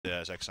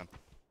the section.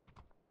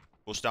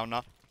 Push down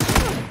now.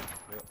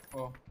 Yeah.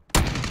 Oh.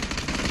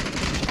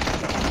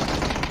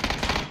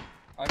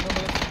 I know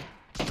it.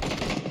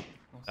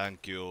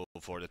 Thank you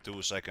for the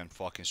 2-second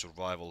fucking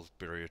survival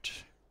period.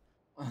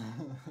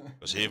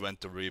 Because he went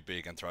to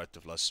re-peek and tried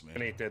to flash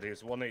me.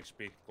 He's 1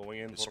 HP, going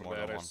in It's for more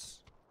than the one.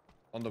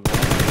 On the wall.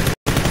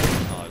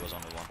 No, it was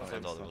only one. I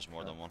thought it was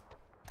more than one.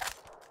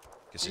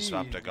 Because he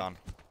swapped the gun.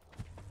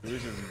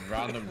 This is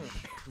random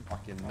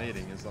fucking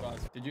nading and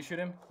stuff. Did you shoot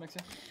him,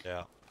 Maxi?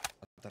 Yeah.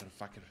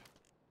 Motherfucker.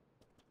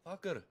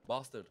 Fucker,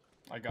 bastard.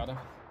 I got him.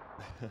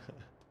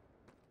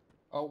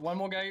 Oh, one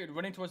more guy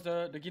running towards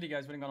the giddy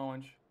guys running on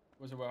orange.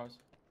 Where's the warehouse?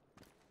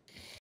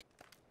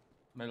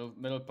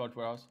 Middle part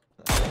warehouse.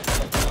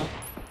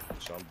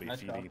 Shall be Nice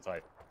feeding job.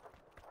 type.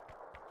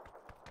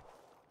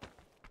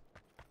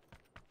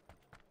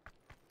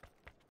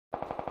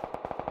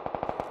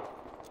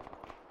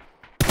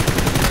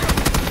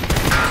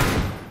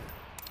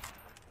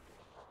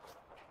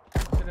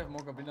 Should have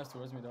more goblins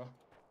towards me though.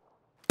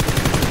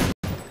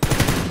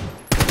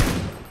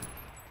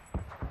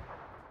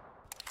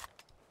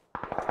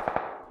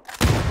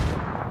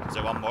 Is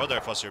there one more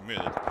there? Fuzz, you're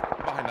muted.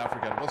 Behind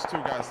African. Was 2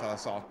 guys that I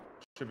saw.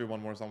 Should be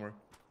one more somewhere.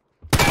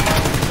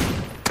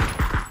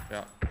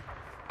 Yeah.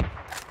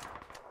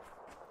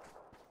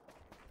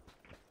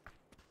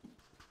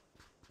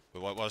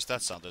 But what was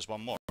that sound? There's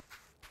one more.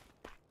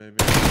 Maybe.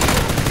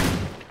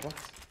 What?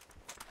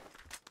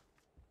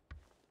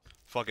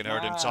 Fucking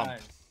heard him jump.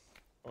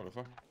 What the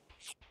fuck?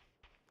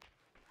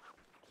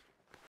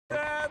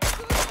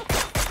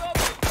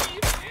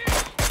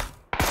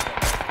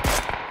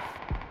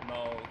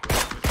 No,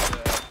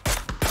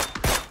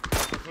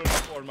 it's the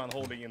first 4-man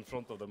holding in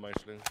front of them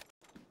actually.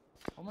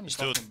 How many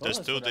There's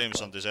two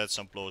teams on this edge,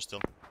 some blue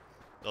still.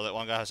 So that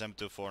one guy has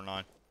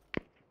M249.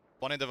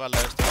 One in the valley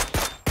still.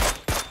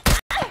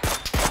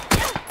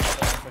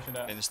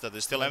 Instead,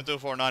 there's still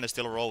M249 is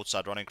still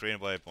roadside running green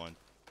waypoint.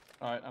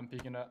 Alright, I'm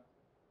peeking that.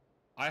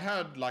 I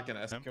had like an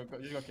S. Just go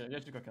kill. Yeah,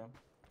 just go kill.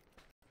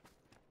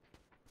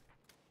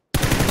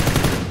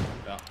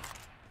 Yeah.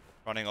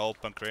 Running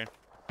open green.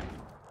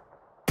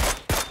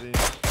 See.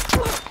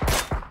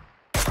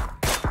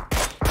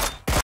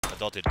 I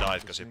thought he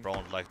died because he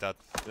proned like that.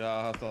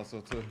 Yeah, I thought so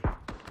too.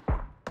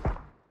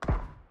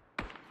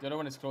 The other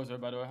one is closer,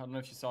 by the way. I don't know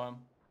if you saw him.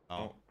 No.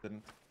 No,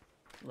 didn't.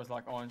 It was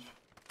like orange.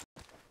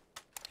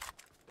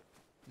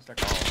 He's like,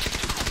 oh.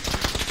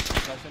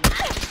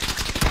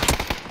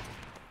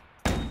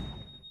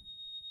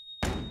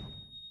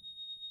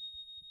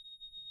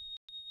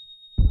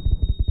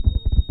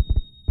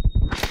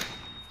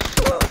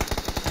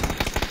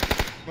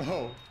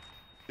 Oh,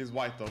 he's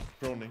white though,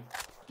 droning.